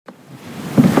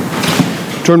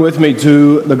Turn with me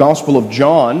to the Gospel of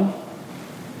John.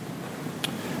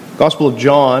 Gospel of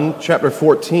John, chapter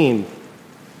 14.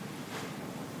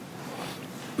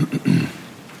 We'll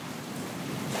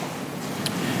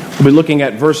be looking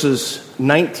at verses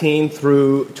 19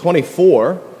 through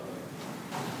 24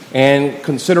 and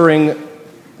considering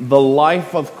the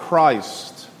life of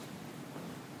Christ.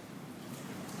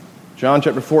 John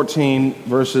chapter 14,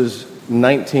 verses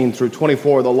 19 through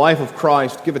 24, the life of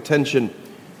Christ. Give attention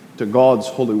to God's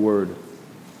holy word.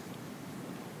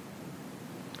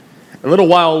 A little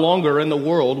while longer and the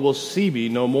world will see me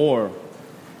no more.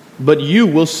 But you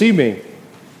will see me.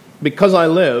 Because I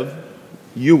live,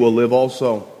 you will live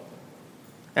also.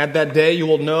 At that day you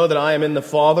will know that I am in the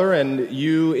Father, and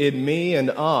you in me,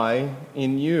 and I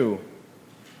in you.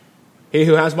 He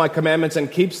who has my commandments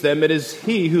and keeps them, it is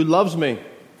he who loves me.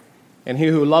 And he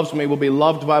who loves me will be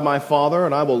loved by my Father,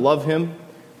 and I will love him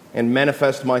and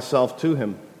manifest myself to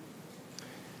him.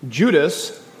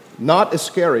 Judas, not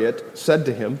Iscariot, said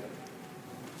to him,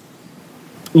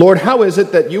 Lord, how is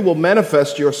it that you will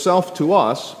manifest yourself to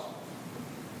us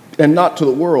and not to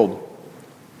the world?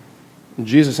 And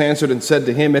Jesus answered and said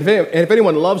to him, If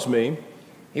anyone loves me,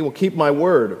 he will keep my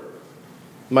word.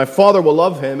 My Father will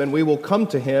love him, and we will come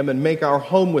to him and make our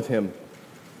home with him.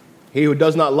 He who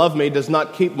does not love me does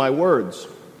not keep my words.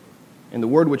 And the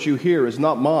word which you hear is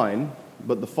not mine,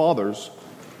 but the Father's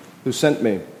who sent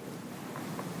me.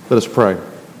 Let us pray.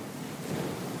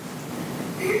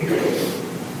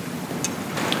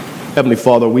 Heavenly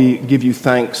Father, we give you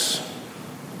thanks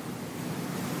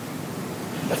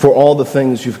for all the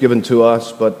things you've given to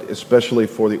us, but especially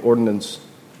for the ordinance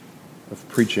of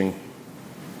preaching.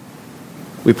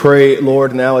 We pray,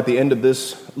 Lord, now at the end of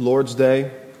this Lord's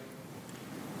Day,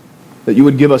 that you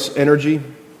would give us energy,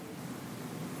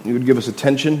 you would give us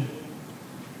attention,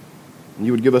 and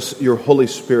you would give us your Holy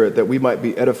Spirit, that we might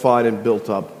be edified and built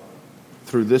up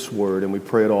through this word, and we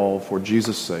pray it all for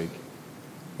Jesus' sake.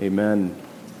 Amen.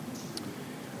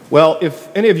 Well,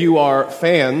 if any of you are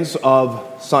fans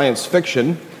of science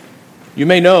fiction, you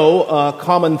may know a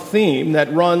common theme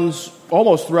that runs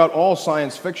almost throughout all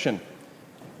science fiction,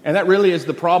 and that really is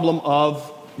the problem of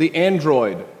the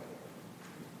android.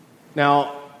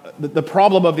 Now, the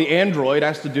problem of the android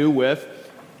has to do with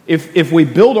if we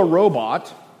build a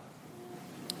robot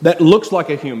that looks like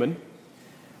a human,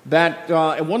 that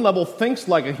at one level thinks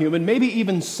like a human, maybe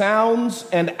even sounds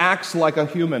and acts like a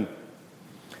human,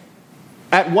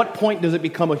 at what point does it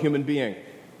become a human being?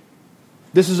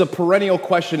 This is a perennial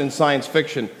question in science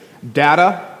fiction.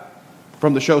 Data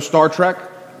from the show Star Trek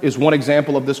is one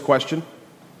example of this question.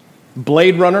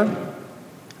 Blade Runner,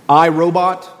 I,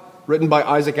 Robot, written by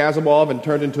Isaac Asimov and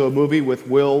turned into a movie with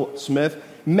Will Smith.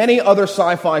 Many other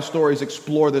sci-fi stories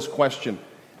explore this question.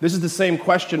 This is the same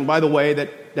question, by the way,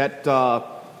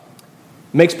 that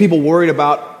makes people worried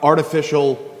about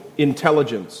artificial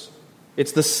intelligence.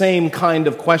 It's the same kind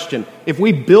of question. If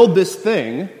we build this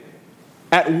thing,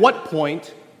 at what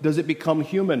point does it become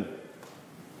human?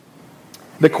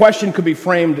 The question could be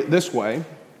framed this way.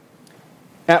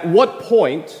 At what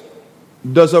point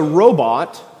does a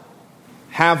robot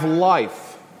have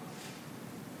life?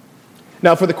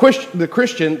 Now, for the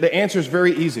Christian, the answer is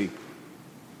very easy.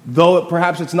 Though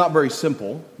perhaps it's not very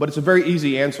simple, but it's a very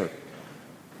easy answer.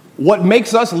 What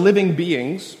makes us living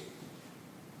beings,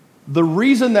 the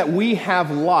reason that we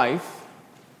have life,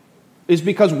 is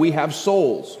because we have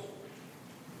souls.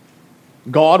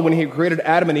 God, when he created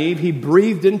Adam and Eve, he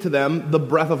breathed into them the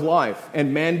breath of life,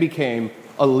 and man became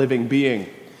a living being.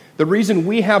 The reason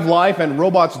we have life and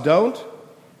robots don't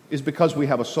is because we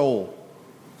have a soul.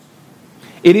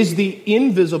 It is the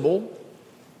invisible,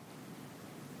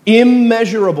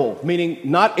 immeasurable, meaning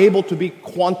not able to be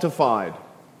quantified,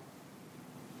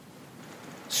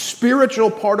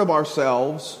 spiritual part of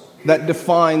ourselves that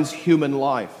defines human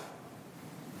life.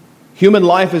 Human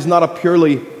life is not a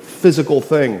purely physical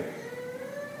thing.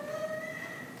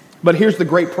 But here's the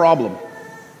great problem.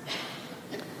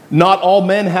 Not all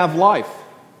men have life,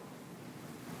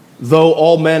 though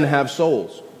all men have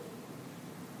souls.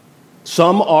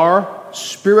 Some are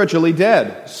spiritually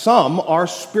dead. Some are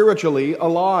spiritually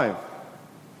alive.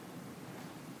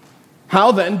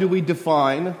 How then do we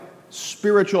define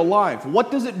spiritual life?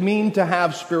 What does it mean to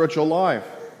have spiritual life?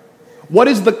 What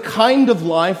is the kind of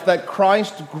life that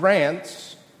Christ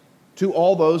grants to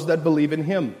all those that believe in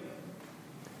him?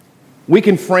 We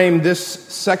can frame this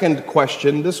second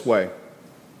question this way.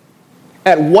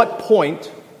 At what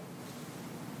point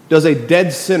does a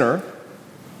dead sinner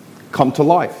come to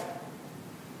life?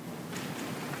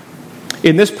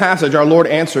 In this passage, our Lord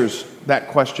answers that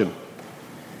question.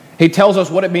 He tells us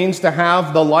what it means to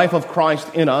have the life of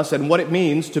Christ in us and what it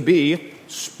means to be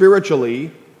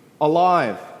spiritually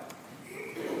alive.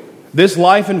 This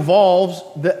life involves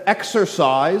the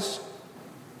exercise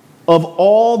of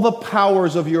all the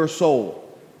powers of your soul.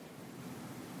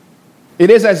 It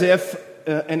is as if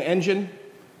an engine,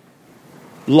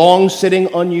 long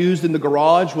sitting unused in the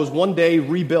garage, was one day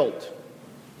rebuilt.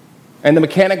 And the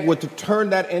mechanic would to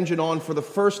turn that engine on for the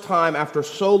first time after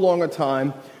so long a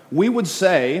time. We would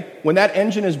say, when that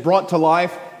engine is brought to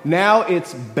life, now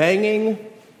it's banging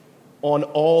on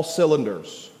all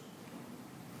cylinders.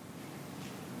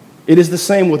 It is the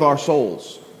same with our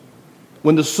souls.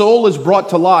 When the soul is brought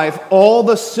to life, all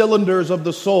the cylinders of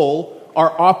the soul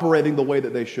are operating the way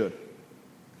that they should.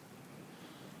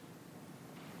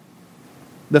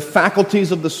 The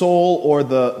faculties of the soul, or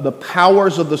the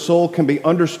powers of the soul, can be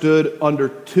understood under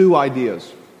two ideas: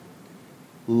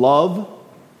 love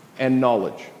and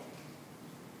knowledge.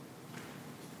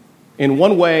 In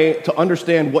one way, to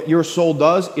understand what your soul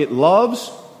does, it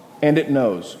loves and it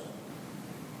knows.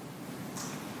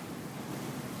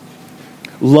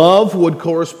 Love would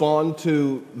correspond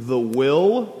to the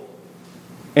will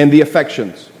and the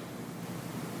affections,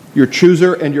 your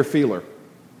chooser and your feeler.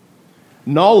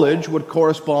 Knowledge would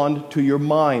correspond to your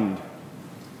mind,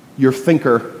 your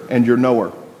thinker and your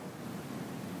knower.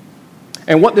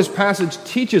 And what this passage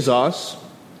teaches us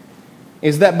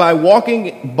is that by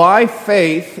walking by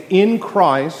faith in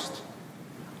Christ,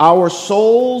 our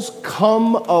souls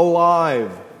come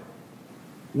alive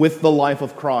with the life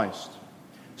of Christ.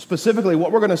 Specifically,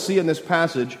 what we're going to see in this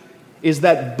passage is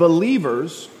that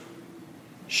believers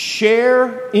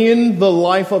share in the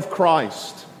life of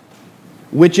Christ,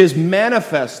 which is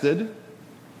manifested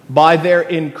by their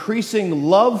increasing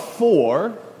love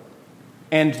for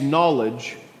and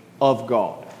knowledge of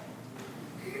God.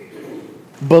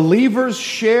 Believers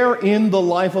share in the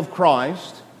life of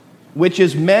Christ, which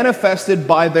is manifested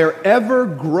by their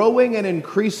ever-growing and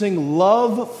increasing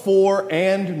love for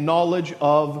and knowledge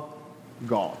of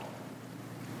God.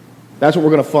 That's what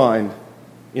we're going to find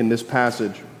in this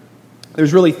passage.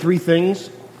 There's really three things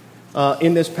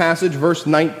in this passage. Verse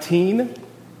 19,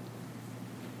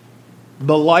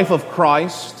 the life of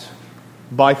Christ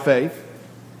by faith.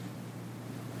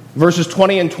 Verses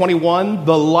 20 and 21,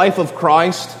 the life of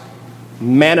Christ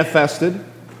manifested.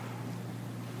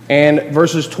 And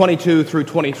verses 22 through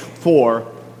 24,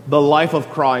 the life of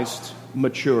Christ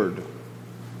matured.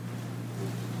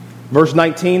 Verse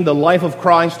 19, the life of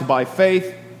Christ by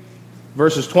faith.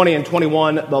 Verses 20 and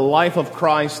 21, the life of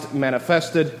Christ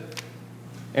manifested.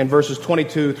 And verses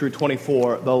 22 through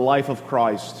 24, the life of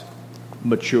Christ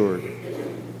matured.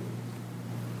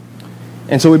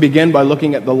 And so we begin by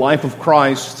looking at the life of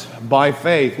Christ by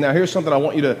faith. Now here's something I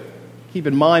want you to keep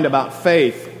in mind about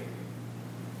faith.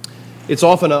 It's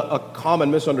often a common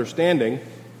misunderstanding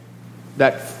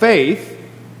that faith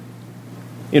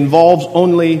involves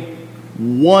only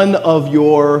one of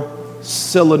your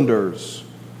cylinders.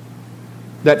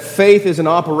 That faith is an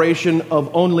operation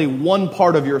of only one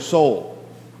part of your soul.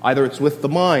 Either it's with the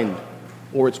mind,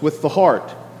 or it's with the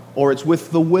heart, or it's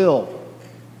with the will.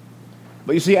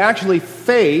 But you see, actually,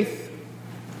 faith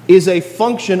is a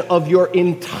function of your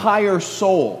entire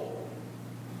soul.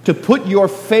 To put your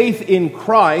faith in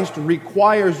Christ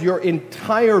requires your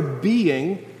entire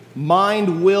being,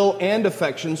 mind, will, and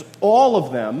affections, all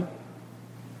of them,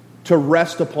 to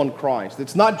rest upon Christ.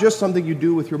 It's not just something you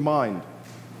do with your mind.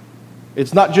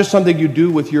 It's not just something you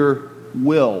do with your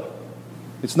will.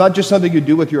 It's not just something you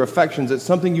do with your affections. It's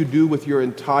something you do with your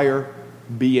entire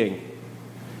being.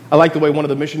 I like the way one of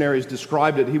the missionaries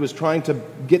described it. He was trying to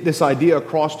get this idea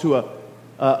across to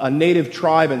a native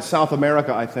tribe in South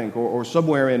America, I think, or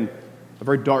somewhere in a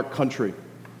very dark country.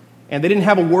 And they didn't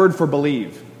have a word for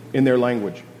believe in their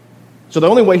language. So the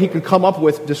only way he could come up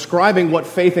with describing what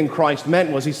faith in Christ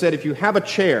meant was, he said, if you have a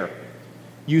chair,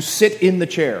 you sit in the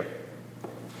chair.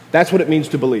 That's what it means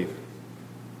to believe.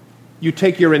 You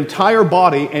take your entire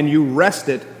body and you rest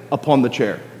it upon the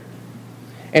chair.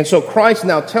 And so Christ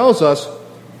now tells us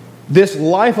this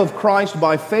life of Christ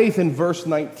by faith in verse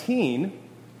 19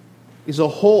 is a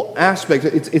whole aspect.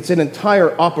 It's an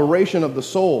entire operation of the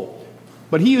soul.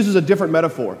 But he uses a different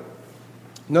metaphor.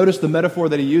 Notice the metaphor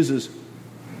that he uses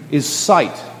is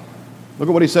sight. Look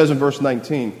at what he says in verse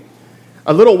 19.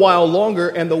 A little while longer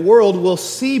and the world will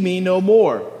see me no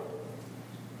more.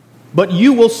 But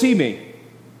you will see me.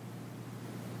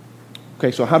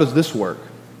 Okay, so how does this work?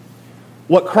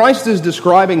 What Christ is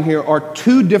describing here are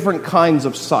two different kinds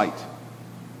of sight.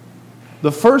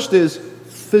 The first is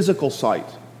physical sight.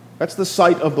 That's the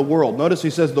sight of the world. Notice he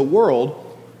says the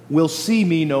world will see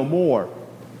me no more.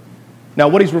 Now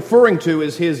what he's referring to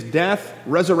is his death,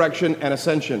 resurrection, and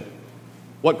ascension.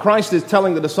 What Christ is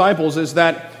telling the disciples is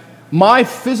that my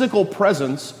physical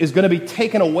presence is going to be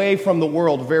taken away from the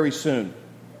world very soon.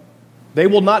 They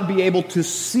will not be able to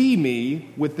see me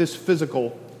with this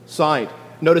physical sight.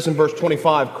 Notice in verse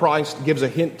 25, Christ gives a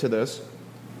hint to this.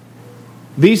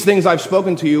 These things I've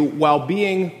spoken to you while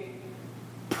being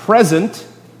present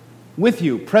with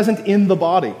you, present in the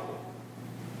body.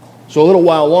 So a little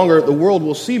while longer, the world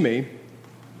will see me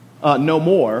no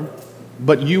more,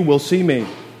 but you will see me.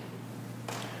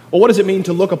 Well, what does it mean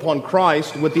to look upon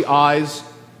Christ with the eyes,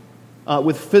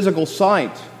 with physical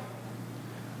sight?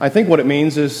 I think what it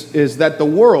means is that the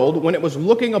world, when it was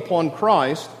looking upon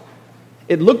Christ,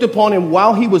 it looked upon him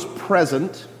while he was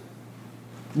present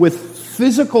with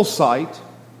physical sight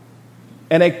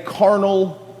and a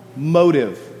carnal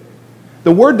motive.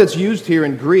 The word that's used here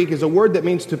in Greek is a word that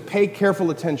means to pay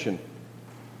careful attention.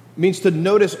 It means to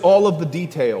notice all of the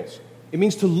details. It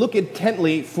means to look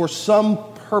intently for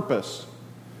some purpose.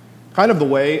 Kind of the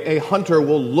way a hunter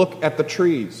will look at the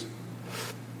trees.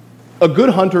 A good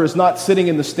hunter is not sitting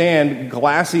in the stand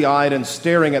glassy-eyed and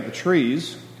staring at the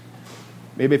trees.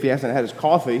 Maybe if he hasn't had his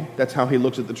coffee, that's how he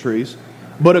looks at the trees.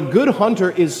 But a good hunter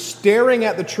is staring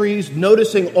at the trees,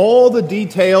 noticing all the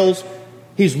details.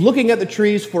 He's looking at the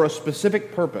trees for a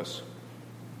specific purpose.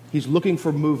 He's looking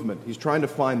for movement. He's trying to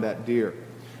find that deer.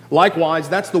 Likewise,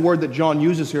 that's the word that John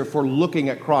uses here for looking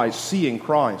at Christ, seeing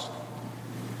Christ.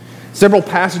 Several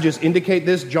passages indicate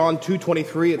this. John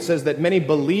 2:23, it says that many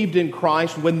believed in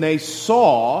Christ when they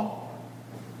saw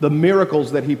the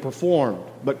miracles that he performed,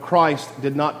 but Christ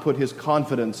did not put his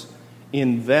confidence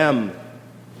in them.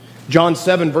 John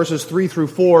 7, verses 3 through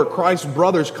 4, Christ's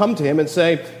brothers come to him and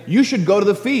say, you should go to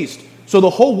the feast so the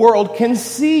whole world can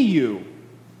see you.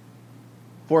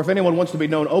 For if anyone wants to be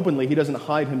known openly, he doesn't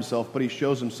hide himself, but he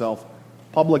shows himself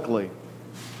publicly.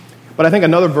 But I think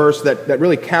another verse that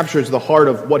really captures the heart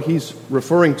of what he's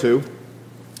referring to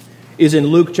is in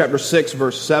Luke chapter 6,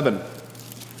 verse 7.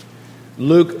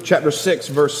 Luke chapter 6,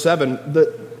 verse 7.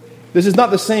 This is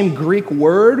not the same Greek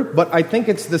word, but I think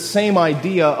it's the same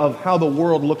idea of how the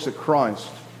world looks at Christ.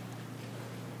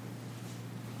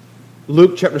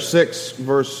 Luke chapter 6,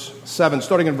 verse 7,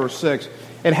 starting in verse 6.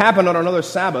 It happened on another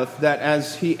Sabbath that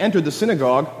as he entered the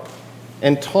synagogue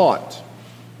and taught,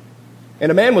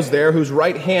 and a man was there whose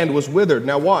right hand was withered.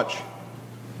 Now watch.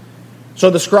 So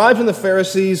the scribes and the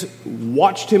Pharisees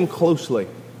watched him closely,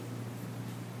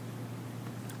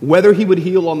 whether he would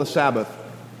heal on the Sabbath,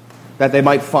 that they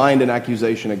might find an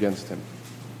accusation against him.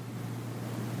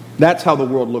 That's how the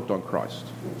world looked on Christ,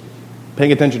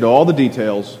 paying attention to all the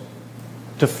details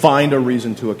to find a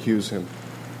reason to accuse him.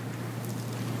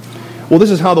 Well, this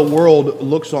is how the world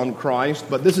looks on Christ,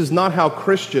 but this is not how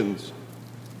Christians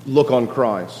look on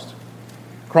Christ.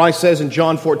 Christ says in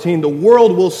John 14, the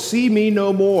world will see me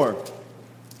no more.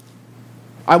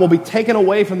 I will be taken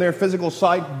away from their physical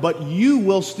sight, but you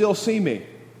will still see me.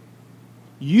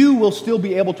 You will still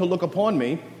be able to look upon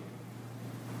me.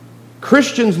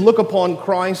 Christians look upon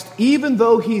Christ even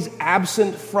though he's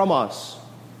absent from us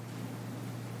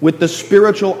with the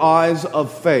spiritual eyes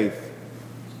of faith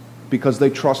because they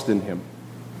trust in him.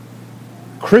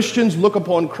 Christians look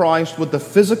upon Christ with the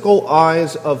physical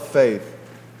eyes of faith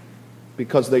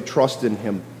because they trust in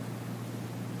him.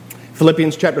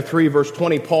 Philippians chapter 3, verse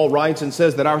 20, Paul writes and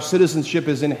says that our citizenship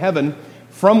is in heaven,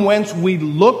 from whence we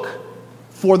look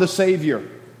for the Savior.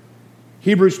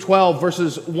 Hebrews 12,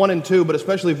 verses 1 and 2, but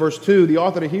especially verse 2, the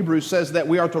author of Hebrews says that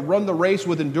we are to run the race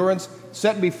with endurance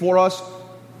set before us,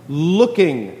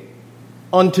 looking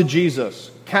unto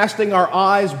Jesus, casting our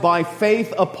eyes by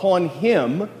faith upon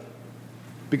him,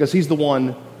 because he's the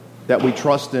one that we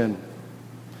trust in.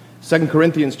 2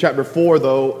 Corinthians chapter 4,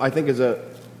 though, I think is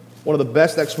one of the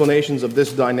best explanations of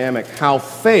this dynamic, how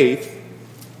faith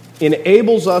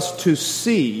enables us to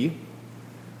see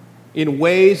in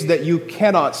ways that you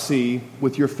cannot see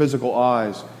with your physical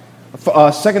eyes.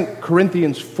 2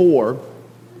 Corinthians 4,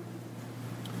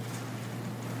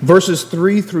 verses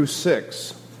 3 through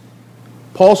 6.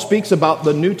 Paul speaks about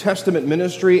the New Testament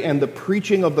ministry and the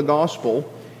preaching of the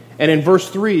gospel. And in verse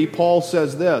 3, Paul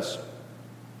says this,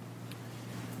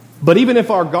 but even if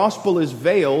our gospel is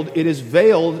veiled, it is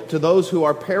veiled to those who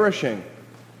are perishing,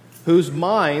 whose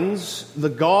minds the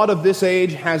God of this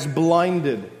age has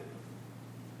blinded,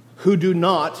 who do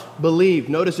not believe.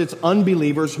 Notice it's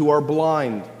unbelievers who are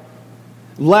blind.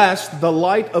 Lest the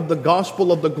light of the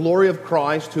gospel of the glory of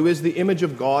Christ, who is the image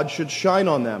of God, should shine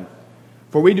on them.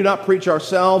 For we do not preach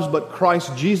ourselves, but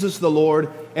Christ Jesus the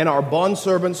Lord, and our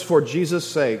bondservants for Jesus'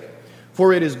 sake.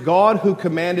 For it is God who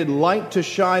commanded light to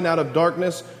shine out of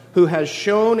darkness, who has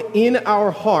shone in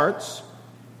our hearts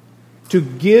to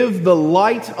give the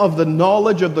light of the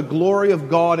knowledge of the glory of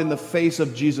God in the face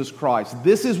of Jesus Christ.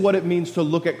 This is what it means to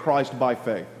look at Christ by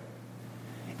faith.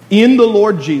 In the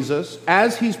Lord Jesus,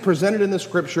 as He's presented in the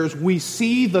Scriptures, we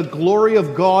see the glory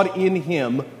of God in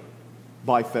Him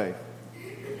by faith.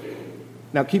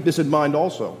 Now keep this in mind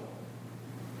also.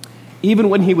 Even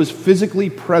when He was physically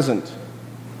present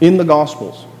in the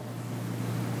Gospels,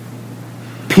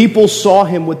 people saw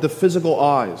Him with the physical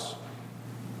eyes.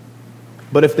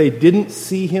 But if they didn't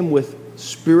see Him with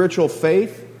spiritual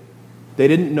faith, they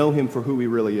didn't know Him for who He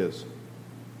really is.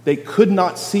 They could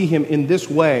not see Him in this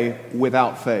way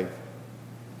without faith.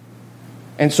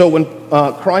 And so when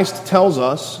Christ tells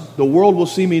us, the world will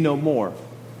see me no more,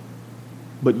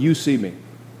 but you see me,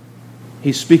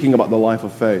 He's speaking about the life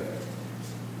of faith.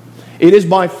 It is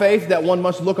by faith that one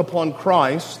must look upon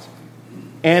Christ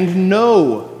and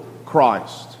know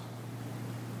Christ.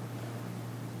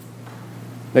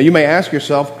 Now you may ask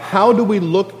yourself, how do we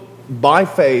look by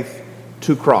faith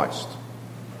to Christ?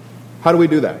 How do we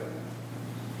do that?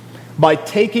 By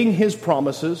taking His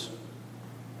promises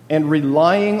and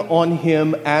relying on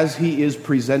Him as He is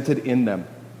presented in them.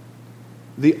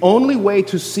 The only way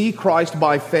to see Christ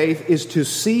by faith is to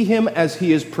see Him as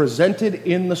He is presented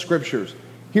in the Scriptures.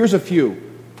 Here's a few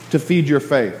to feed your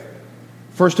faith.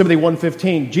 1 Timothy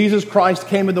 1:15, Jesus Christ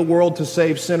came in the world to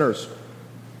save sinners.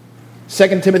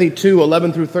 2 Timothy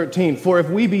 2:11 through 13, for if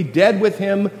we be dead with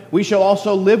Him, we shall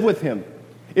also live with Him.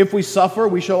 If we suffer,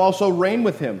 we shall also reign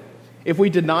with Him. If we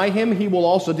deny Him, He will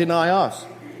also deny us.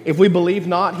 If we believe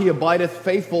not, He abideth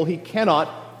faithful, He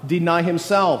cannot deny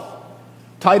Himself.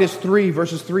 Titus 3,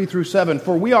 verses 3 through 7,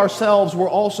 for we ourselves were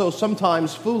also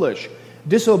sometimes foolish,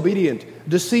 disobedient,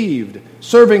 deceived,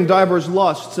 serving divers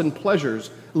lusts and pleasures,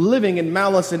 living in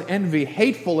malice and envy,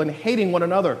 hateful and hating one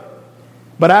another.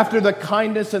 But after the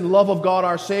kindness and love of God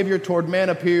our Savior toward man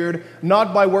appeared,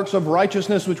 not by works of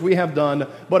righteousness which we have done,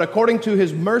 but according to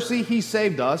His mercy He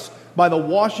saved us by the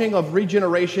washing of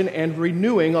regeneration and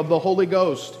renewing of the Holy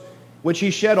Ghost, which He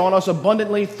shed on us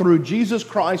abundantly through Jesus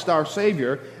Christ our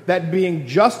Savior, that being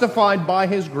justified by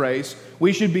His grace,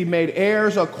 we should be made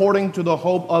heirs according to the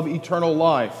hope of eternal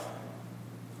life.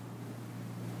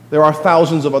 There are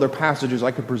thousands of other passages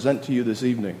I could present to you this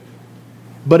evening.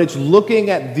 But it's looking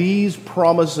at these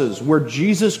promises where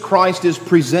Jesus Christ is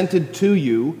presented to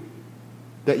you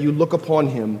that you look upon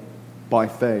Him by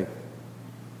faith.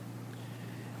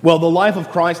 Well, the life of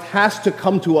Christ has to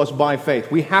come to us by faith.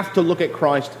 We have to look at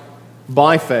Christ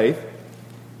by faith.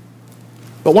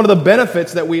 But one of the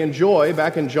benefits that we enjoy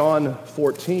back in John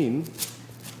 14,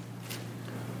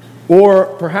 or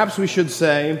perhaps we should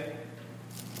say,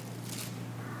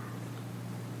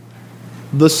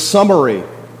 the summary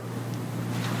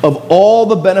of all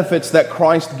the benefits that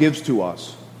Christ gives to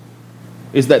us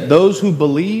is that those who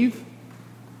believe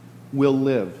will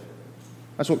live.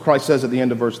 That's what Christ says at the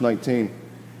end of verse 19.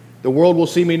 The world will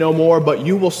see me no more, but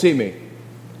you will see me.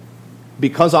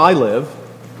 Because I live,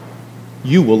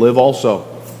 you will live also.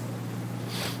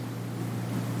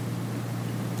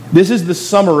 This is the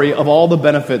summary of all the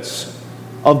benefits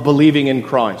of believing in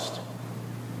Christ.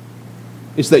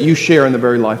 It's that you share in the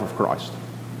very life of Christ.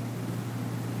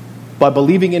 By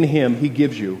believing in Him, He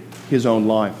gives you His own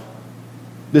life.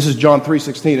 This is John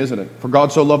 3:16, isn't it? For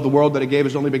God so loved the world that He gave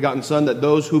His only begotten Son, that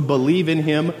those who believe in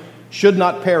Him should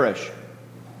not perish,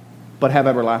 but have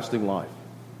everlasting life.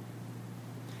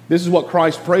 This is what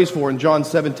Christ prays for in John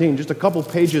 17, just a couple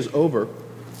pages over.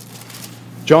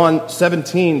 John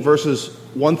 17, verses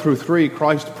 1 through 3,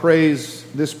 Christ prays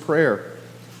this prayer.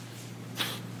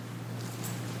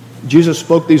 Jesus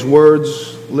spoke these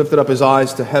words, lifted up His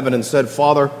eyes to heaven, and said,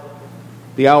 Father,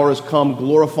 the hour has come,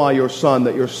 glorify your Son,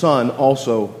 that your Son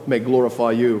also may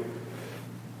glorify you.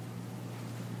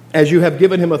 As you have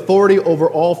given Him authority over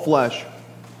all flesh,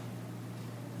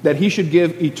 that He should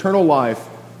give eternal life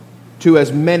to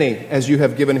as many as you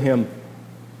have given Him.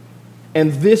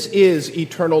 And this is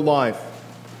eternal life,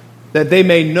 that they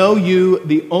may know you,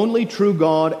 the only true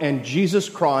God, and Jesus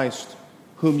Christ,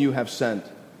 whom you have sent.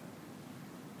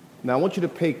 Now I want you to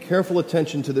pay careful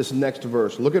attention to this next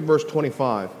verse. Look at verse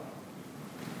 25.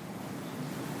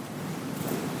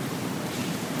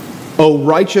 O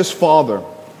righteous Father,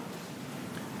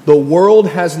 the world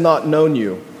has not known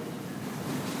you,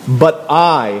 but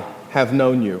I have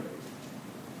known you,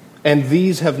 and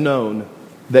these have known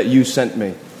that you sent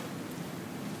me.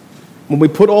 When we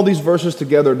put all these verses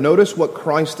together, notice what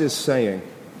Christ is saying.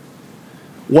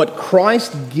 What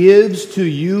Christ gives to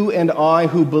you and I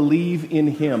who believe in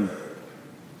Him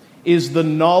is the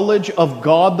knowledge of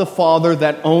God the Father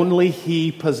that only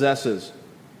He possesses.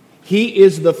 He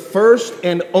is the first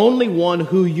and only one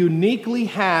who uniquely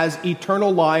has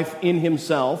eternal life in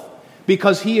himself,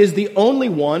 because he is the only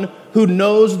one who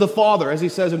knows the Father, as he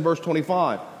says in verse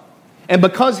 25. And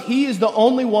because he is the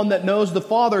only one that knows the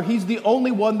Father, he's the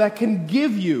only one that can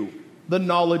give you the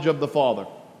knowledge of the Father.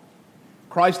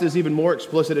 Christ is even more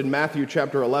explicit in Matthew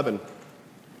chapter 11.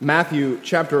 Matthew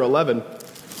chapter 11,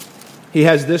 he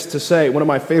has this to say, one of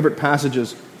my favorite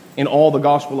passages in all the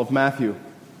Gospel of Matthew.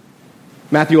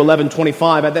 Matthew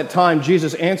 11:25, at that time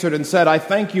Jesus answered and said, I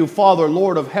thank you, Father,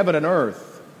 Lord of heaven and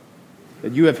earth,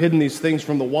 that you have hidden these things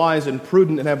from the wise and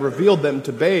prudent and have revealed them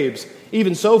to babes.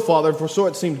 Even so, Father, for so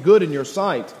it seemed good in your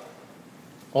sight.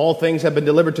 All things have been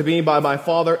delivered to me by my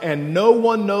Father, and no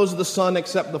one knows the Son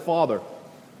except the Father.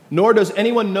 Nor does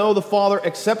anyone know the Father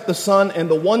except the Son, and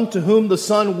the one to whom the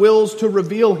Son wills to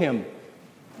reveal him.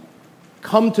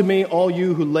 Come to me, all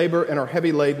you who labor and are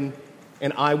heavy laden,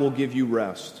 and I will give you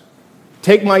rest.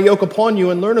 Take my yoke upon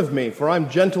you and learn of me, for I am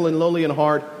gentle and lowly in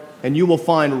heart, and you will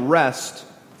find rest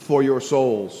for your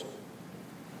souls.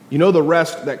 You know, the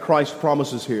rest that Christ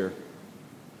promises here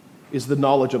is the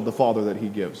knowledge of the Father that he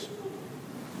gives.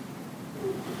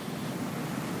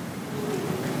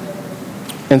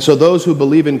 And so those who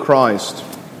believe in Christ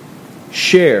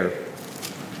share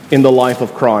in the life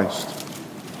of Christ.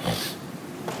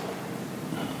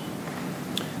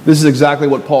 This is exactly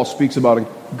what Paul speaks about in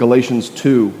Galatians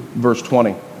 2, verse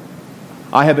 20.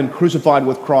 I have been crucified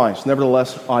with Christ,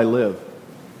 nevertheless I live.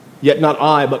 Yet not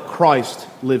I, but Christ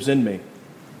lives in me.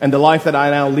 And the life that I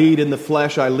now lead in the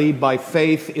flesh, I lead by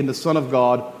faith in the Son of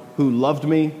God, who loved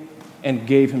me and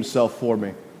gave himself for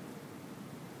me.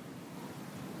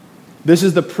 This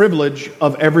is the privilege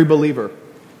of every believer,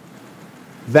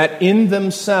 that in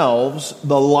themselves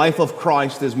the life of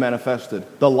Christ is manifested.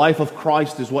 The life of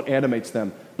Christ is what animates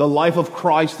them. The life of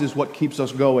Christ is what keeps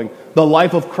us going. The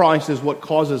life of Christ is what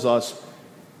causes us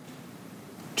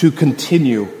to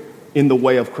continue in the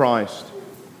way of Christ.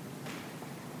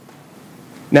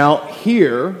 Now,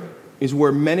 here is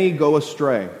where many go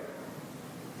astray.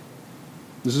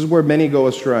 This is where many go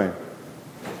astray.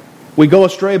 We go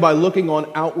astray by looking on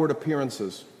outward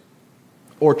appearances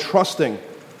or trusting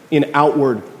in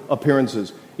outward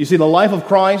appearances. You see, the life of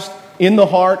Christ in the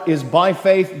heart is by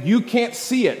faith. You can't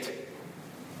see it.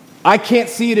 I can't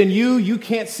see it in you. You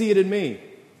can't see it in me.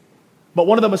 But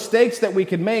one of the mistakes that we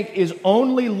can make is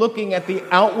only looking at the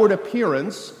outward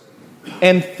appearance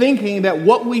and thinking that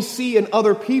what we see in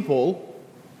other people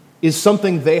is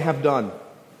something they have done,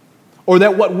 or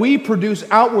that what we produce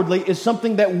outwardly is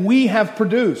something that we have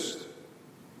produced,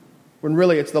 when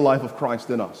really it's the life of Christ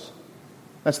in us.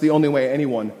 That's the only way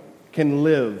anyone can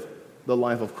live the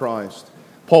life of Christ.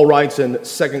 Paul writes in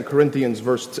 2 Corinthians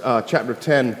chapter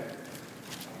 10.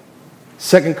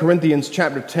 2 Corinthians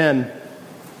chapter 10.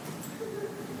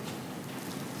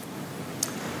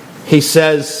 He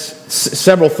says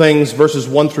several things, verses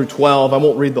 1 through 12. I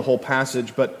won't read the whole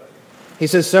passage, but he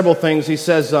says several things. He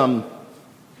says,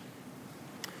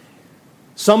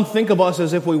 some think of us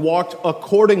as if we walked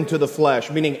according to the flesh,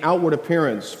 meaning outward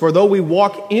appearance. For though we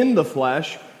walk in the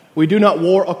flesh, we do not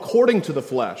war according to the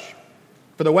flesh.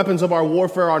 For the weapons of our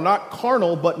warfare are not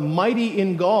carnal, but mighty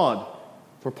in God,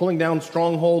 for pulling down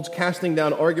strongholds, casting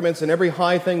down arguments, and every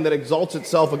high thing that exalts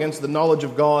itself against the knowledge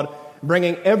of God,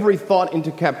 bringing every thought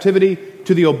into captivity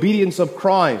to the obedience of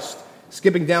Christ.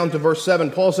 Skipping down to verse 7,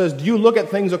 Paul says, do you look at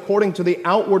things according to the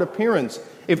outward appearance?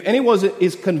 If anyone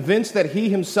is convinced that he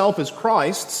himself is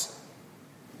Christ's,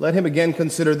 let him again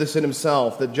consider this in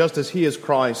himself, that just as he is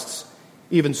Christ's,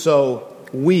 even so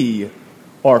we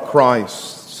are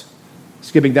Christ's.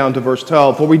 Skipping down to verse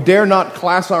 12, for we dare not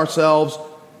class ourselves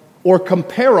or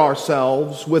compare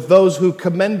ourselves with those who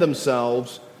commend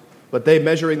themselves, but they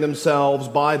measuring themselves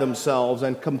by themselves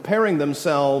and comparing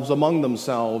themselves among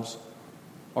themselves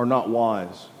are not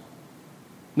wise.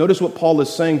 Notice what Paul is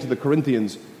saying to the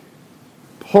Corinthians.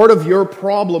 Part of your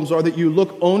problems are that you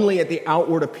look only at the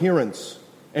outward appearance,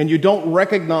 and you don't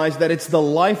recognize that it's the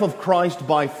life of Christ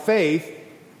by faith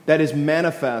that is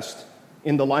manifest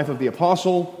in the life of the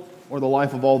apostle or the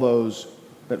life of all those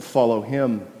that follow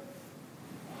him.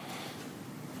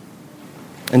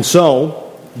 And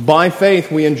so, by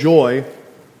faith, we enjoy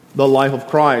the life of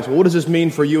Christ. Well, what does this mean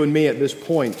for you and me at this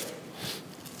point?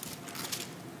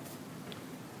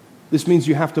 This means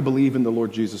you have to believe in the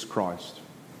Lord Jesus Christ.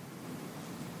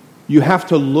 You have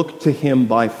to look to him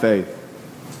by faith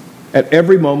at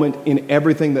every moment in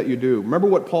everything that you do. Remember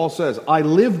what Paul says, I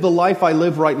live the life I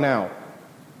live right now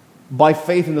by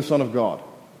faith in the Son of God.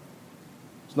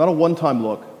 It's not a one-time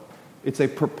look. It's a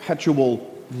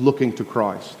perpetual looking to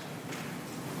Christ.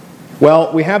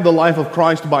 Well, we have the life of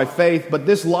Christ by faith, but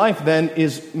this life then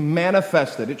is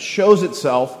manifested. It shows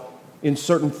itself in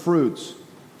certain fruits.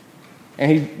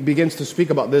 And he begins to speak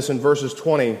about this in verses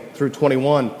 20 through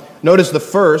 21. Notice the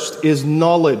first is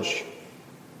knowledge.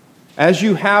 As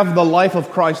you have the life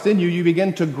of Christ in you, you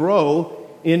begin to grow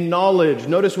in knowledge.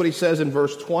 Notice what he says in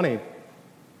verse 20.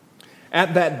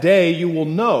 At that day you will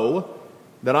know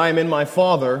that I am in my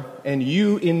Father, and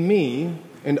you in me,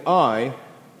 and I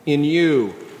in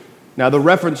you. Now, the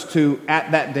reference to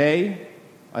at that day,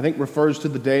 I think, refers to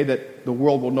the day that the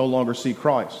world will no longer see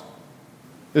Christ.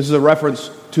 This is a reference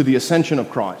to the ascension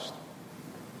of Christ.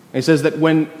 And he says that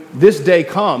when this day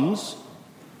comes,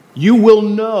 you will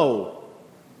know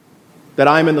that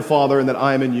I am in the Father, and that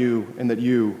I am in you, and that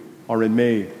you are in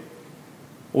me.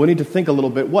 Well, we need to think a little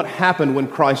bit. What happened when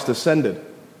Christ ascended?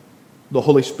 The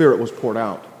Holy Spirit was poured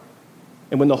out.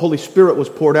 And when the Holy Spirit was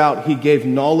poured out, he gave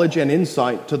knowledge and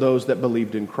insight to those that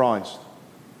believed in Christ.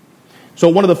 So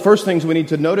one of the first things we need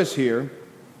to notice here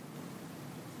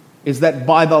is that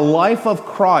by the life of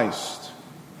Christ,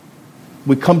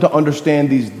 we come to understand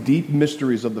these deep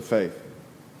mysteries of the faith.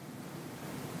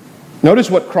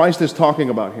 Notice what Christ is talking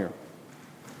about here.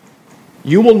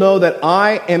 You will know that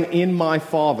I am in my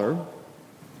Father,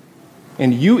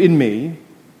 and you in me,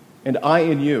 and I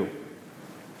in you.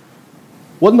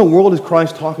 What in the world is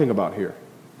Christ talking about here?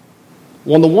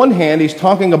 Well, on the one hand, he's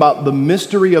talking about the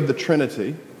mystery of the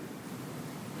Trinity.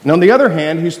 And on the other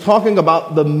hand, he's talking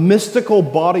about the mystical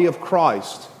body of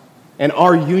Christ and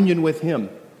our union with him.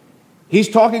 He's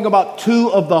talking about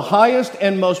two of the highest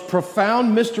and most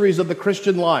profound mysteries of the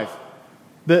Christian life.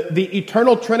 The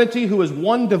eternal Trinity, who is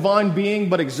one divine being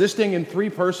but existing in three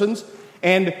persons,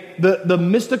 and the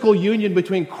mystical union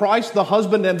between Christ, the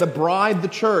husband, and the bride, the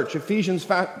church. Ephesians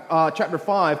chapter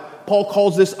 5, Paul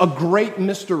calls this a great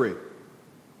mystery.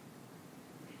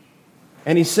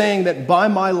 And he's saying that by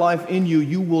my life in you,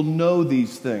 you will know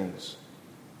these things.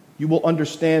 You will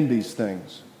understand these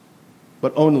things,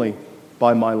 but only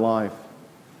by my life.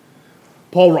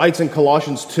 Paul writes in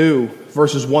Colossians 2,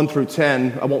 verses 1 through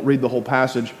 10, I won't read the whole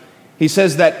passage. He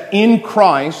says that in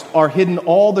Christ are hidden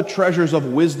all the treasures of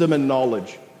wisdom and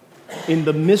knowledge, in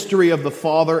the mystery of the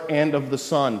Father and of the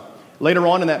Son. Later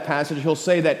on in that passage, he'll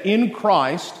say that in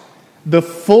Christ, the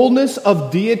fullness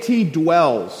of deity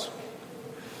dwells,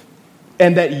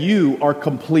 and that you are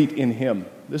complete in him.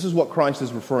 This is what Christ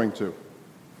is referring to.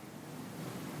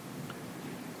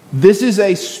 This is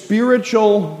a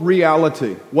spiritual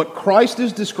reality. What Christ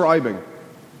is describing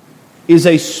is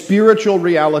a spiritual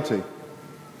reality.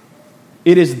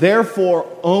 It is therefore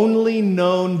only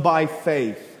known by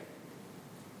faith.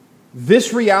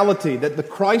 This reality that the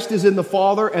Christ is in the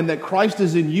Father and that Christ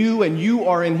is in you and you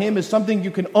are in him is something you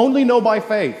can only know by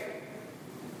faith.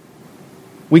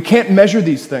 We can't measure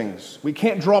these things. We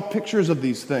can't draw pictures of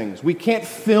these things. We can't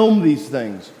film these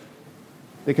things.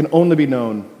 They can only be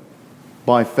known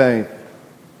by faith.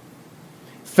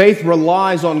 Faith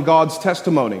relies on God's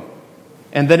testimony,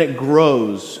 and then it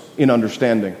grows in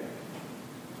understanding.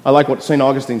 I like what St.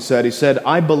 Augustine said. He said,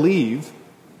 I believe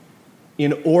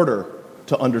in order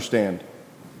to understand.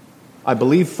 I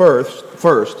believe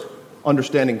first,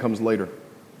 understanding comes later.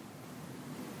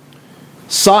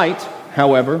 Sight,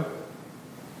 however,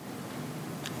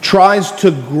 tries to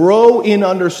grow in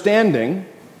understanding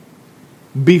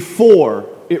before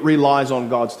it relies on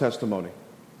God's testimony.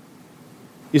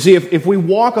 You see, if we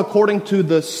walk according to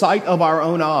the sight of our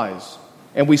own eyes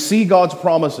and we see God's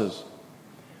promises,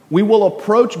 we will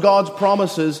approach God's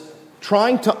promises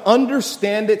trying to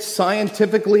understand it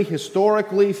scientifically,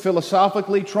 historically,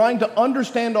 philosophically, trying to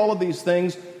understand all of these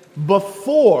things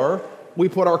before we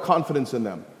put our confidence in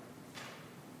them.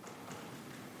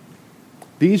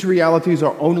 These realities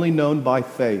are only known by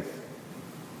faith.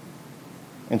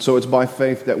 And so it's by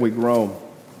faith that we grow.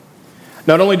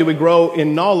 Not only do we grow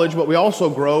in knowledge, but we also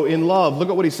grow in love. Look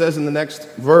at what he says in the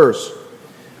next verse.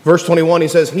 Verse 21, he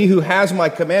says, He who has my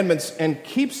commandments and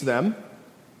keeps them,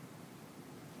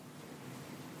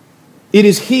 it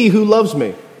is he who loves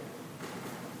me.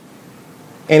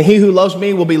 And he who loves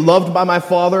me will be loved by my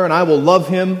Father, and I will love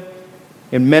him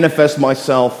and manifest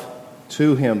myself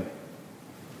to him.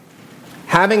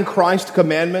 Having Christ's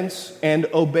commandments and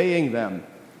obeying them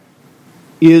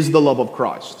is the love of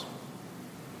Christ.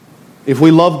 If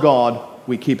we love God,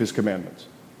 we keep his commandments.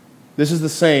 This is the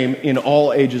same in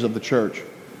all ages of the church.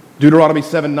 Deuteronomy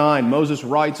 7:9, Moses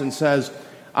writes and says,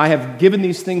 I have given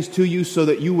these things to you so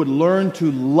that you would learn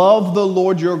to love the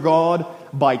Lord your God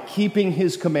by keeping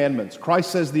his commandments.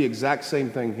 Christ says the exact same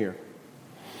thing here.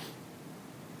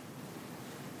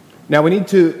 Now we need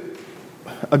to,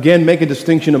 again, make a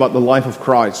distinction about the life of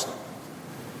Christ.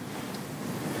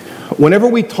 Whenever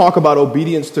we talk about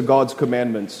obedience to God's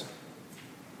commandments,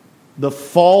 the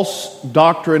false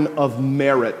doctrine of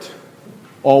merit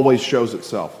always shows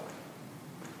itself.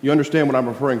 You understand what I'm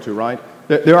referring to, right?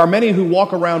 There are many who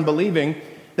walk around believing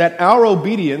that our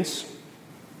obedience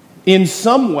in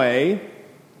some way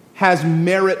has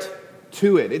merit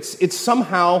to it. It's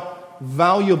somehow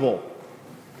valuable.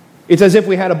 It's as if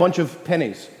we had a bunch of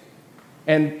pennies.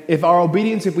 And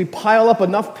if we pile up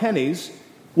enough pennies,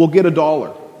 we'll get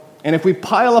 $1. And if we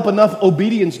pile up enough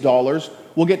obedience dollars,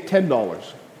 we'll get $10.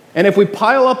 And if we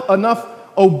pile up enough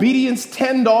obedience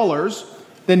 $10,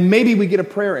 then maybe we get a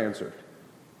prayer answered.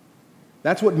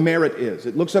 That's what merit is.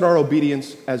 It looks at our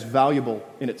obedience as valuable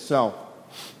in itself.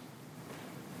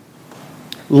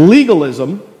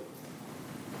 Legalism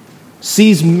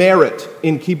sees merit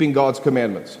in keeping God's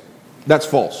commandments. That's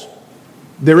false.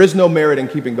 There is no merit in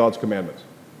keeping God's commandments.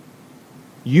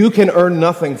 You can earn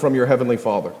nothing from your Heavenly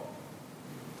Father.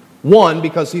 One,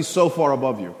 because He's so far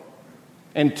above you.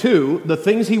 And two, the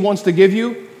things He wants to give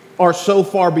you are so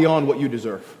far beyond what you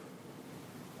deserve.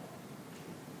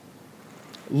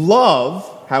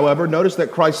 Love, however, notice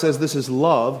that Christ says this is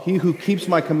love. He who keeps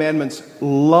my commandments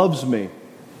loves me.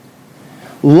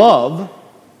 Love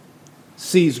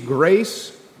sees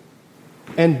grace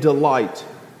and delight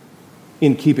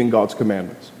in keeping God's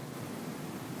commandments.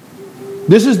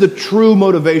 This is the true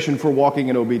motivation for walking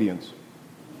in obedience.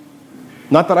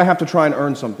 Not that I have to try and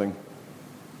earn something,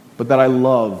 but that I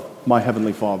love my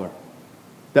Heavenly Father.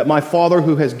 That my Father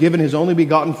who has given His only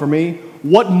begotten for me,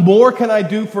 what more can I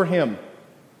do for Him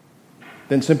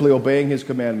than simply obeying His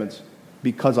commandments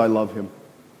because I love Him?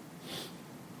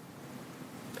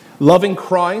 Loving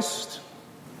Christ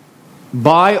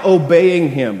by obeying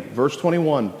Him, verse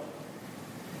 21,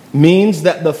 means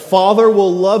that the Father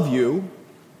will love you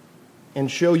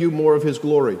and show you more of His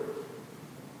glory.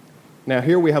 Now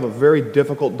here we have a very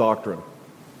difficult doctrine.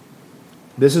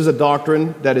 This is a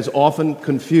doctrine that is often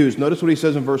confused. Notice what He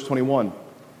says in verse 21.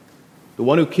 The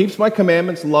one who keeps my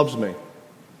commandments loves me.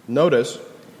 Notice,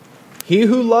 he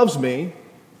who loves me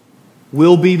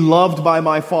will be loved by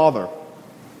my Father.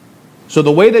 So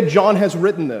the way that John has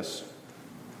written this,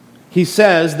 he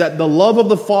says that the love of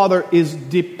the Father is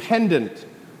dependent.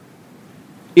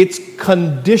 It's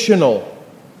conditional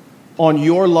on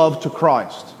your love to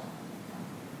Christ.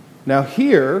 Now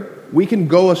here, we can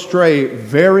go astray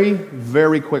very,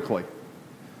 very quickly.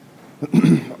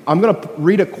 I'm going to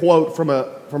read a quote from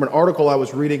an article I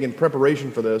was reading in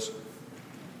preparation for this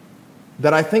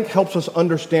that I think helps us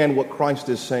understand what Christ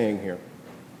is saying here.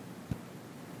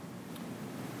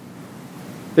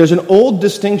 There's an old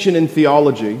distinction in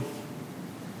theology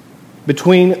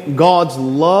between God's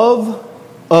love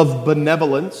of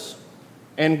benevolence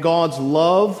and God's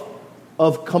love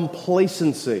of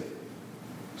complacency.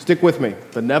 Stick with me.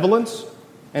 Benevolence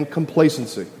and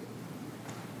complacency.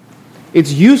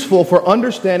 It's useful for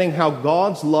understanding how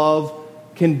God's love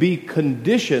can be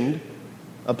conditioned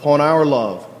upon our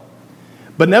love.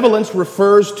 Benevolence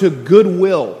refers to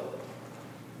goodwill.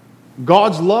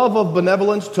 God's love of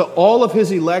benevolence to all of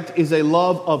His elect is a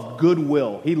love of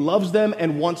goodwill. He loves them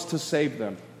and wants to save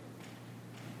them.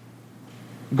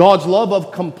 God's love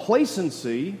of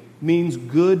complacency means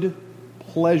good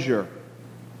pleasure.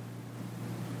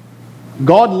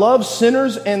 God loves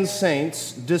sinners and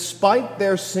saints despite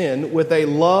their sin with a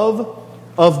love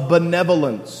of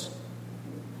benevolence.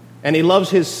 And He loves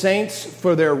His saints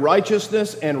for their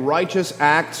righteousness and righteous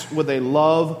acts with a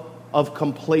love of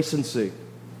complacency.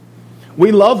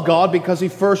 We love God because He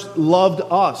first loved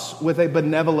us with a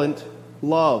benevolent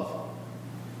love.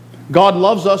 God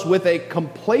loves us with a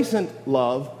complacent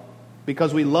love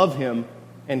because we love Him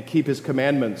and keep His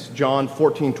commandments. John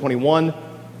 14:21,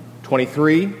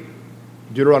 23,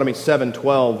 Deuteronomy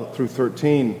 7:12 through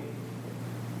 13.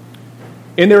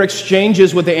 In their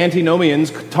exchanges with the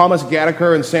antinomians, Thomas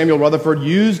Gattaker and Samuel Rutherford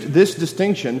used this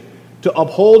distinction to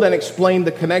uphold and explain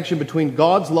the connection between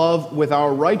God's love with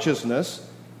our righteousness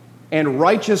and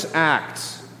righteous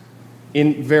acts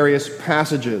in various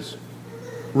passages.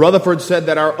 Rutherford said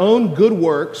that our own good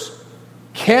works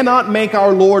cannot make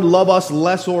our Lord love us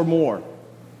less or more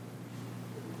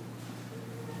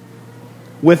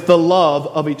with the love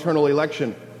of eternal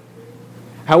election.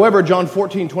 However, John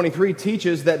 14:23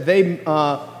 teaches that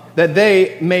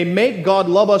they may make God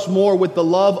love us more with the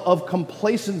love of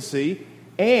complacency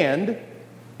and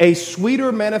a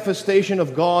sweeter manifestation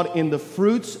of God in the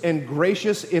fruits and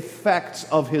gracious effects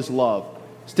of His love.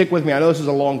 Stick with me. I know this is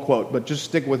a long quote, but just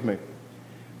stick with me.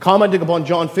 Commenting upon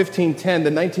John 15:10,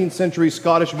 the 19th century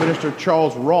Scottish minister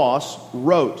Charles Ross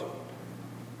wrote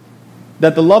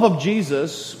that the love of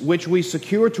Jesus, which we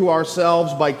secure to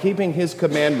ourselves by keeping His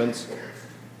commandments,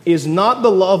 is not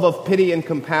the love of pity and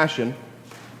compassion,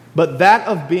 but that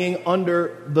of being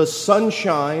under the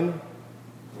sunshine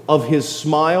of His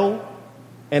smile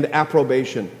and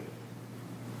approbation.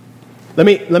 Let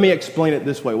me explain it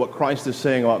this way, what Christ is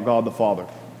saying about God the Father.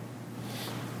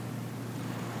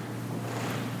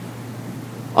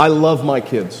 I love my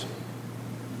kids.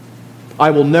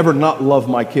 I will never not love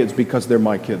my kids because they're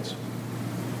my kids.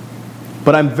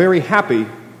 But I'm very happy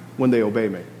when they obey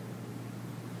me.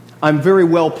 I'm very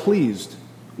well pleased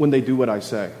when they do what I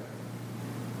say.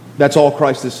 That's all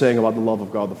Christ is saying about the love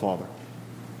of God the Father.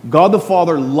 God the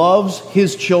Father loves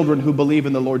His children who believe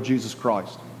in the Lord Jesus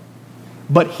Christ.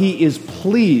 But He is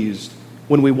pleased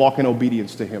when we walk in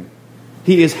obedience to Him.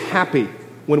 He is happy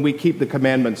when we keep the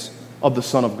commandments of the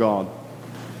Son of God.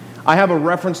 I have a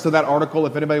reference to that article.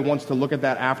 If anybody wants to look at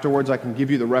that afterwards, I can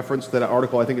give you the reference to that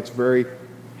article. I think it's very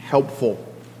helpful.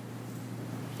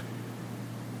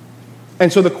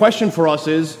 And so the question for us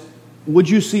is, would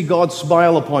you see God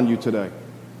smile upon you today?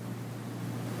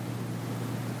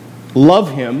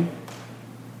 Love Him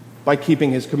by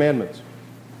keeping His commandments.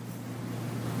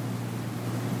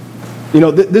 You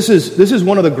know, this is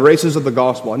one of the graces of the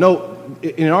gospel. I know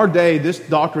in our day, this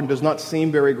doctrine does not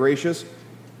seem very gracious,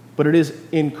 but it is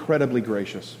incredibly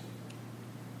gracious.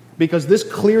 Because this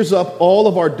clears up all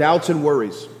of our doubts and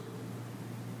worries.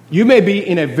 You may be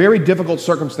in a very difficult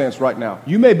circumstance right now.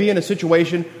 You may be in a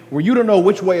situation where you don't know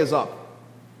which way is up.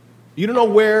 You don't know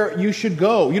where you should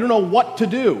go. You don't know what to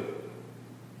do.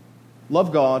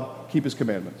 Love God, keep His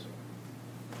commandments.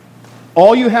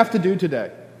 All you have to do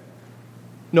today,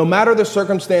 no matter the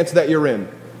circumstance that you're in,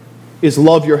 is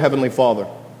love your Heavenly Father.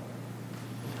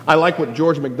 I like what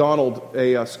George MacDonald,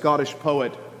 a Scottish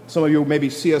poet, some of you may be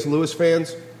C.S. Lewis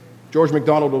fans. George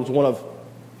MacDonald was one of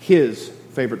his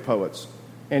favorite poets.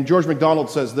 And George MacDonald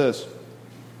says this: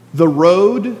 "The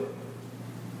road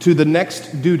to the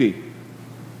next duty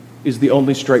is the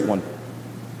only straight one."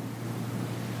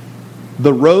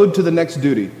 The road to the next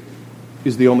duty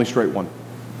is the only straight one.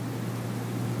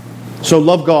 So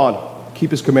love God,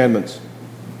 keep His commandments,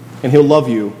 and He'll love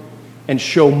you and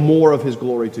show more of His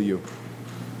glory to you.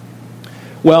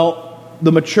 Well,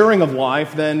 the maturing of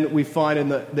life, then, we find in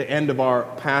the end of our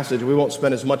passage. We won't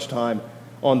spend as much time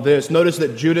on this. Notice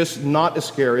that Judas, not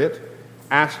Iscariot,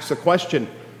 asks a question: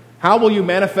 how will you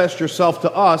manifest yourself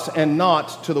to us and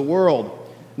not to the world?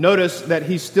 Notice that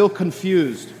he's still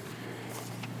confused.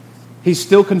 He's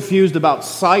still confused about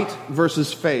sight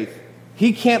versus faith.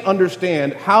 He can't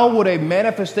understand, how would a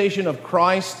manifestation of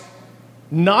Christ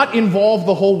not involve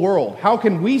the whole world? How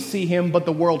can we see Him but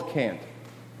the world can't?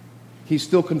 He's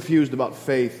still confused about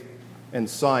faith and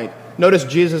sight. Notice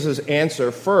Jesus'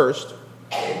 answer first.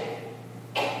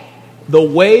 The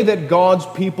way that God's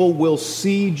people will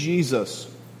see Jesus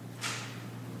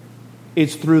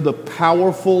is through the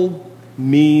powerful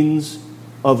means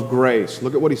of grace.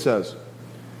 Look at what He says.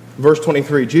 Verse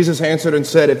 23, Jesus answered and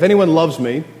said, "If anyone loves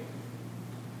me,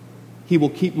 he will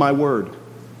keep my word."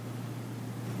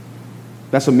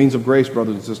 That's a means of grace,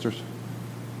 brothers and sisters.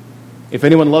 If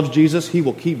anyone loves Jesus, he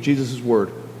will keep Jesus'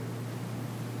 word.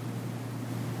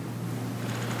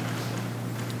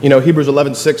 You know, Hebrews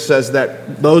 11:6 says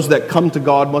that those that come to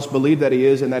God must believe that He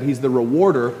is and that He's the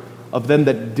rewarder of them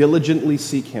that diligently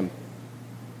seek Him.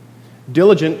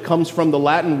 Diligent comes from the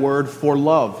Latin word for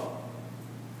love.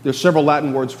 There's several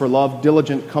Latin words for love.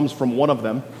 Diligent comes from one of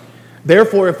them.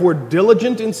 Therefore, if we're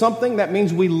diligent in something, that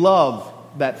means we love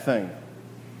that thing.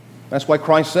 That's why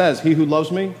Christ says, "He who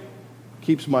loves me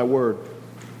keeps my word."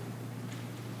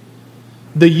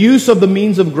 The use of the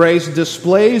means of grace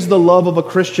displays the love of a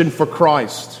Christian for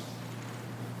Christ.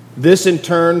 This, in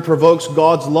turn, provokes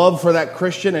God's love for that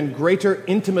Christian and greater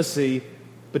intimacy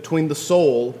between the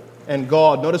soul and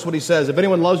God. Notice what He says: "If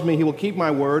anyone loves me, he will keep my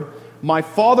word. My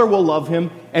Father will love him,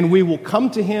 and we will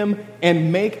come to him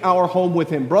and make our home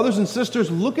with him." Brothers and sisters,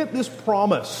 look at this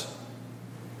promise.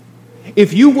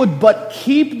 If you would but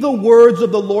keep the words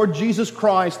of the Lord Jesus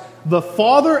Christ, the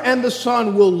Father and the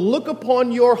Son will look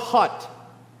upon your hut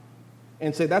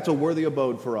and say, "That's a worthy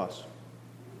abode for us.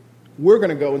 We're going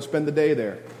to go and spend the day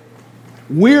there.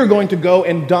 We're going to go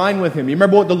and dine with him." You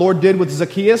remember what the Lord did with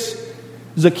Zacchaeus?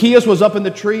 Zacchaeus was up in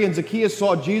the tree, and Zacchaeus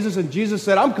saw Jesus, and Jesus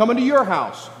said, "I'm coming to your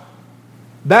house."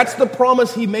 That's the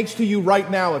promise He makes to you right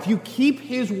now. If you keep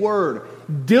His word,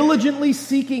 diligently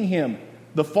seeking Him,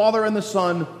 the Father and the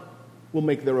Son will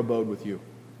make their abode with you.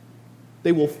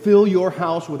 They will fill your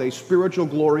house with a spiritual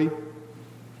glory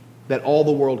that all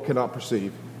the world cannot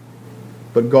perceive,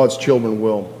 but God's children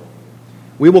will.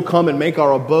 We will come and make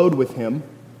our abode with Him.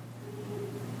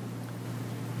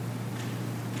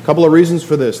 A couple of reasons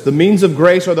for this. The means of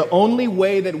grace are the only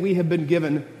way that we have been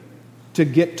given to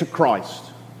get to Christ.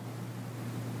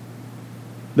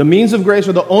 The means of grace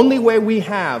are the only way we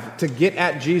have to get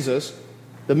at Jesus.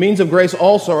 The means of grace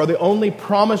also are the only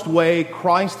promised way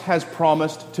Christ has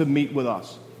promised to meet with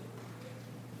us.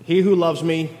 He who loves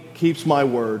me keeps my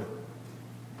word,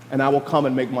 and I will come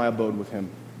and make my abode with him.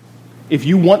 If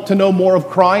you want to know more of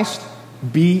Christ,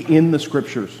 be in the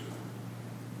Scriptures.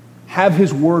 Have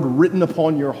his word written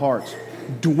upon your hearts.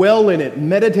 Dwell in it,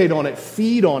 meditate on it,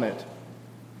 feed on it.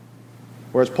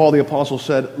 Or as Paul the Apostle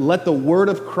said, let the word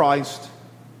of Christ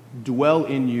dwell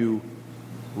in you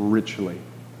richly.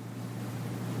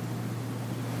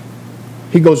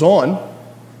 He goes on,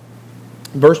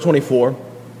 verse 24,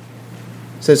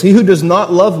 says, he who does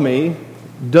not love me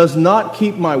does not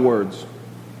keep my words.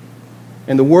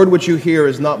 And the word which you hear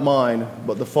is not mine,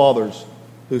 but the Father's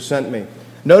who sent me.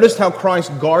 Notice how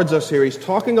Christ guards us here. He's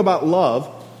talking about love.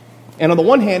 And on the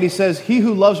one hand, he says, he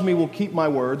who loves me will keep my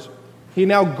words. He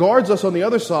now guards us on the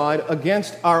other side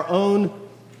against our own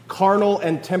carnal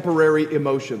and temporary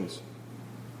emotions.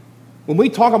 When we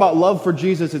talk about love for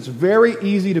Jesus, it's very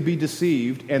easy to be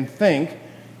deceived and think,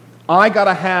 I got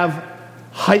to have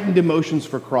heightened emotions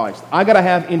for Christ. I got to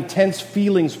have intense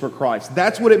feelings for Christ.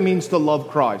 That's what it means to love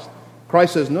Christ.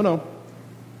 Christ says, no.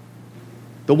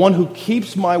 The one who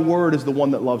keeps my word is the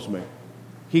one that loves me.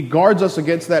 He guards us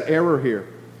against that error here.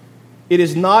 It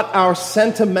is not our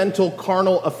sentimental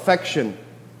carnal affection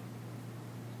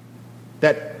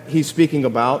that he's speaking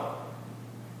about.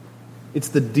 It's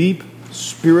the deep,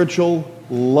 spiritual,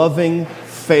 loving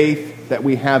faith that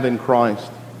we have in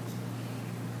Christ.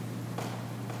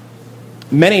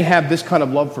 Many have this kind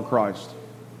of love for Christ.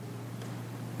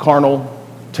 Carnal,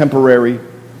 temporary,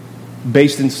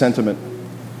 based in sentiment.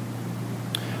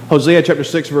 Hosea chapter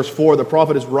 6, verse 4, the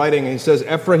prophet is writing and he says,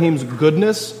 Ephraim's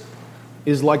goodness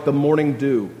is like the morning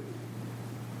dew.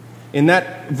 In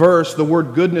that verse, the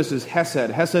word goodness is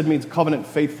hesed. Hesed means covenant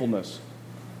faithfulness.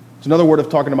 It's another word of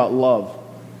talking about love.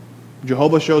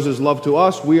 Jehovah shows his love to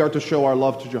us. We are to show our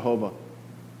love to Jehovah.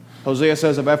 Hosea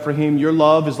says of Ephraim, your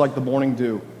love is like the morning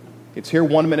dew. It's here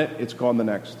 1 minute, it's gone the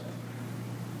next.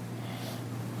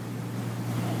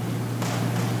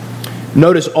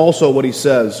 Notice also what he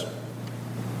says.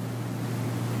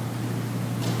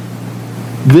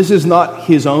 This is not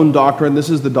his own doctrine. This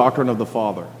is the doctrine of the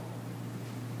Father.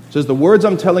 It says, the words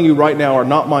I'm telling you right now are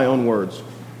not my own words.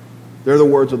 They're the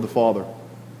words of the Father.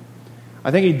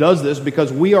 I think he does this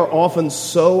because we are often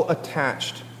so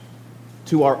attached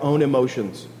to our own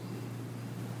emotions.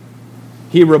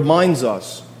 He reminds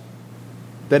us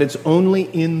that it's only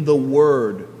in the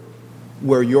Word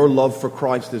where your love for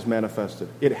Christ is manifested.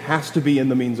 It has to be in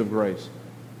the means of grace,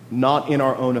 not in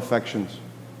our own affections.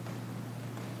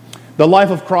 The life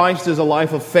of Christ is a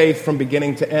life of faith from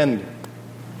beginning to end.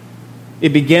 It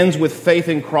begins with faith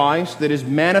in Christ that is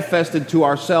manifested to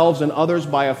ourselves and others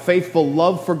by a faithful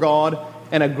love for God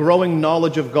and a growing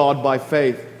knowledge of God by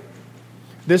faith.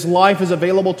 This life is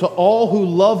available to all who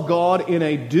love God in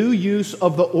a due use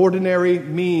of the ordinary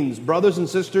means. Brothers and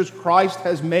sisters, Christ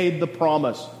has made the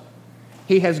promise.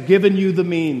 He has given you the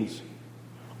means.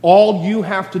 All you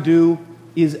have to do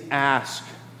is ask.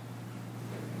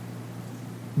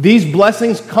 These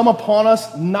blessings come upon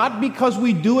us not because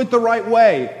we do it the right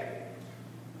way,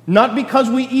 not because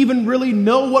we even really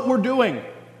know what we're doing,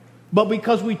 but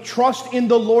because we trust in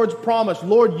the Lord's promise.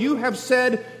 Lord, you have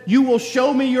said you will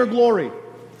show me your glory.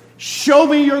 Show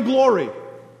me your glory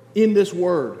in this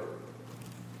word.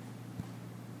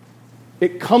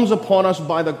 It comes upon us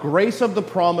by the grace of the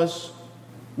promise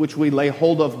which we lay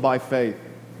hold of by faith.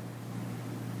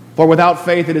 For without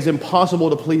faith it is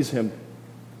impossible to please him.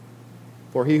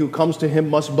 For he who comes to him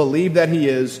must believe that he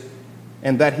is,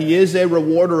 and that he is a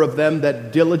rewarder of them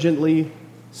that diligently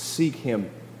seek him.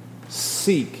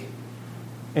 Seek,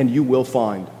 and you will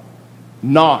find.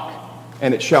 Knock,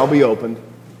 and it shall be opened.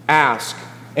 Ask,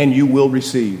 and you will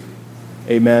receive.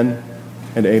 Amen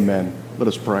and amen. Let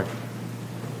us pray.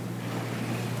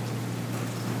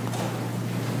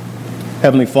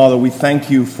 Heavenly Father, we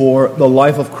thank you for the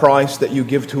life of Christ that you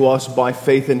give to us by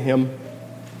faith in him.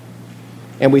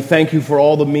 And we thank you for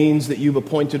all the means that you've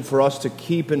appointed for us to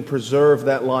keep and preserve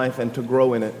that life and to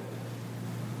grow in it.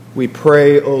 We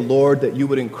pray, O Lord, that you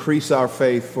would increase our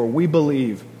faith, for we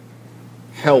believe.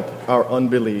 Help our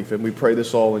unbelief. And we pray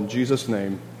this all in Jesus'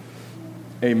 name.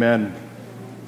 Amen.